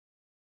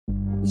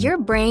Your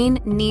brain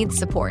needs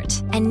support,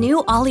 and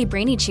new Ollie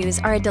Brainy Chews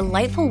are a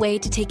delightful way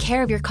to take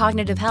care of your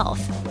cognitive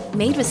health.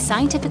 Made with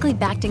scientifically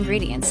backed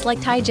ingredients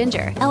like Thai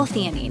ginger,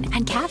 L-theanine,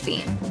 and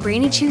caffeine,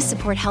 Brainy Chews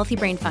support healthy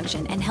brain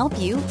function and help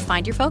you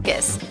find your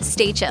focus,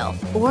 stay chill,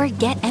 or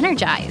get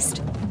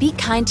energized. Be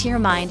kind to your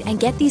mind and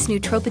get these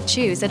nootropic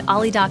chews at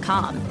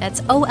ollie.com.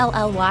 That's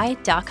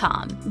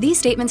OLLY.com. These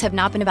statements have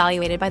not been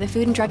evaluated by the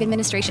Food and Drug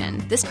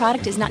Administration. This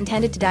product is not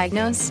intended to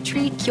diagnose,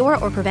 treat, cure,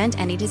 or prevent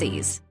any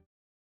disease.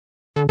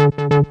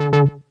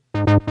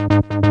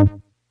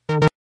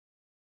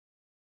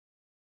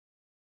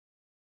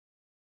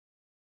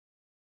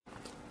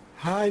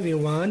 Hi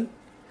everyone.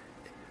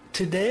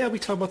 Today I'll be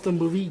talking about the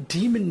movie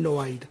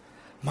Demonoid.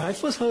 When I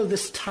first heard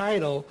this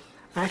title,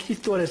 I actually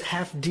thought it's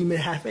half demon,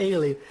 half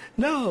alien.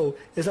 No,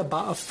 it's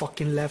about a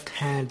fucking left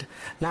hand.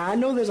 Now I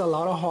know there's a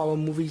lot of horror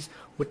movies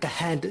with the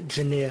hand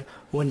genre,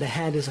 when the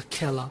hand is a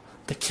killer,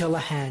 the killer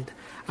hand.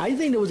 I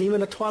think there was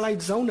even a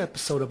Twilight Zone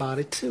episode about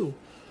it too.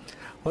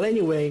 Well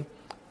anyway,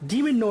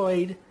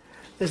 Demonoid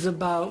is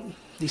about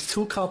these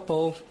two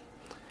couples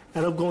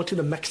end up going to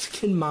the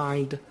Mexican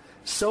mind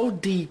so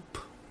deep,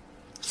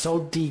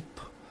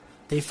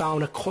 they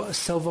found a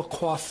silver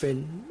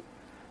coffin,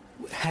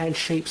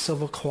 hand-shaped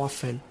silver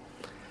coffin.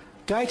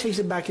 Guy takes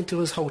it back into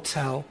his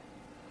hotel.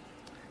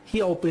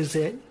 He opens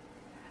it,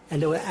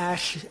 and there were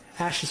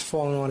ashes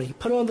falling on it. He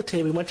put it on the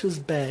table. He went to his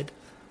bed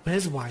with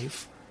his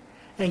wife,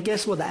 and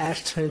guess what? The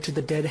ash turned into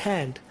the dead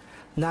hand.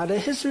 Now the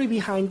history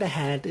behind the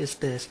hand is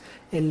this.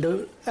 In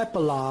the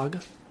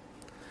epilogue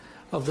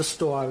of the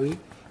story,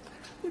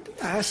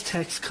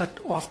 Aztecs cut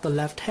off the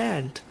left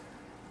hand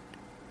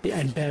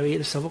and buried it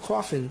in a silver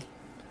coffin.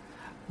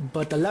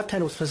 But the left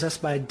hand was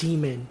possessed by a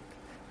demon,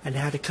 and they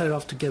had to cut it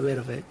off to get rid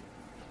of it.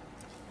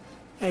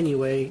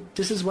 Anyway,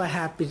 this is what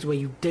happens when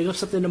you dig up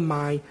something in the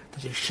mind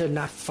that you should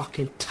not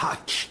fucking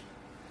touch.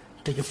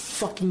 Do you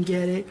fucking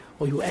get it?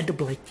 Or you end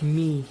up like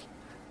me,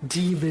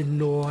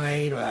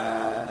 Demonoid.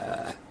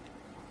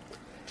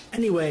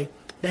 Anyway,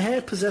 the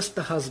hand possessed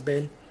the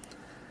husband.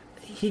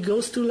 He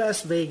goes to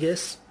Las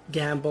Vegas,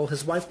 gamble.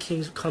 His wife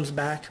comes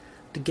back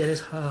to get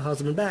her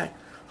husband back.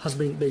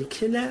 Husband been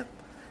kidnapped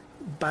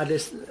by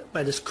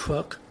this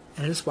crook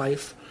and his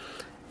wife,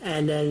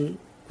 and then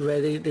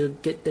ready to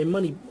get their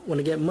money, want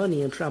to get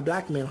money and try to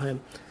blackmail him.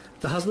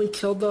 The husband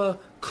killed the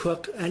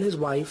crook and his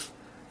wife,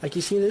 like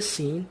you see in this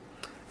scene,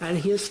 and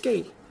he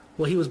escaped.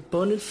 Well, he was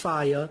burned in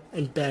fire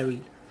and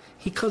buried.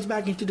 He comes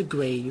back into the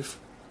grave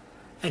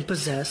and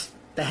possessed.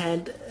 The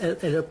hand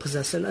ended up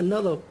possessing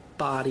another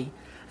body,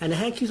 and the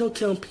hand keeps on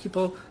killing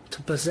people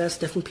to possess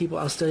different people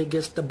until he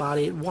gets the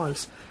body at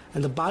once.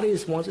 And the body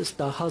is once is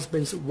the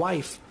husband's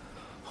wife,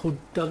 who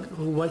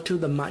went to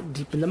the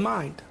deep in the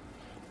mind.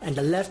 And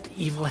the left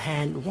evil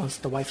hand wants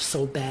the wife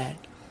so bad.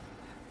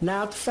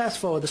 Now to fast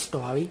forward the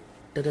story,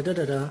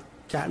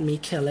 got me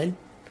killing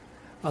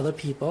other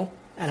people,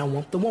 and I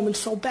want the woman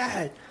so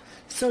bad.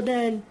 So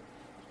then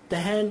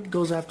the hand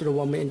goes after the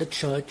woman in the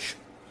church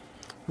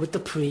with the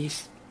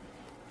priest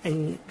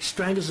and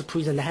strangles the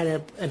priest, and the hand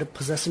ended up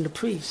possessing the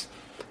priest.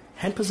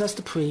 Hand possessed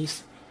the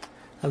priest,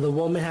 and the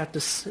woman had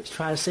to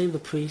try to save the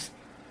priest,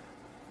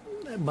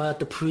 but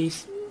the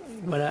priest,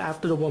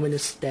 after the woman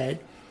is dead,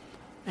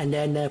 and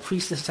then the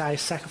priest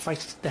decides to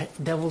sacrifice the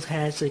devil's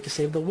hand so he can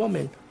save the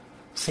woman,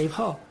 save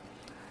her.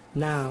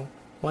 Now,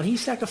 when he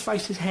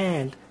sacrificed his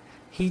hand,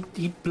 he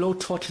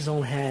blowtorched his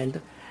own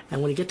hand,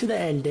 and when he get to the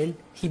ending,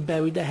 he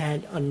buried the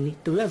hand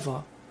underneath the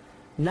river.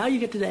 Now you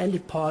get to the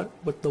ending part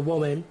with the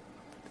woman,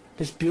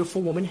 this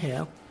beautiful woman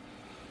here,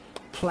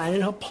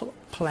 planning her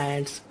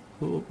plans,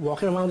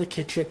 walking around the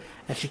kitchen,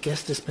 and she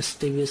gets this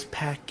mysterious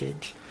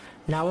package.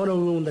 Now I want to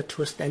ruin the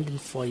twist ending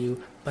for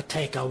you, but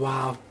take a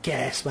wild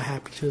guess what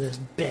happened to this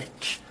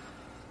bitch.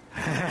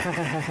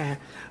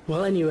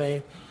 Well,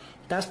 anyway,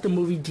 that's the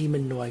movie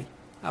Demonoid,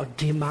 a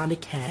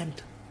demonic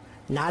hand.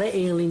 Not an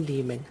alien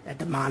demon, a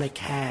demonic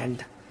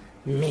hand.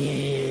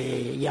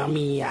 Me,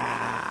 yummy.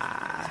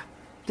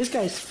 This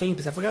guy is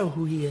famous. I forgot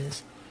who he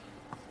is.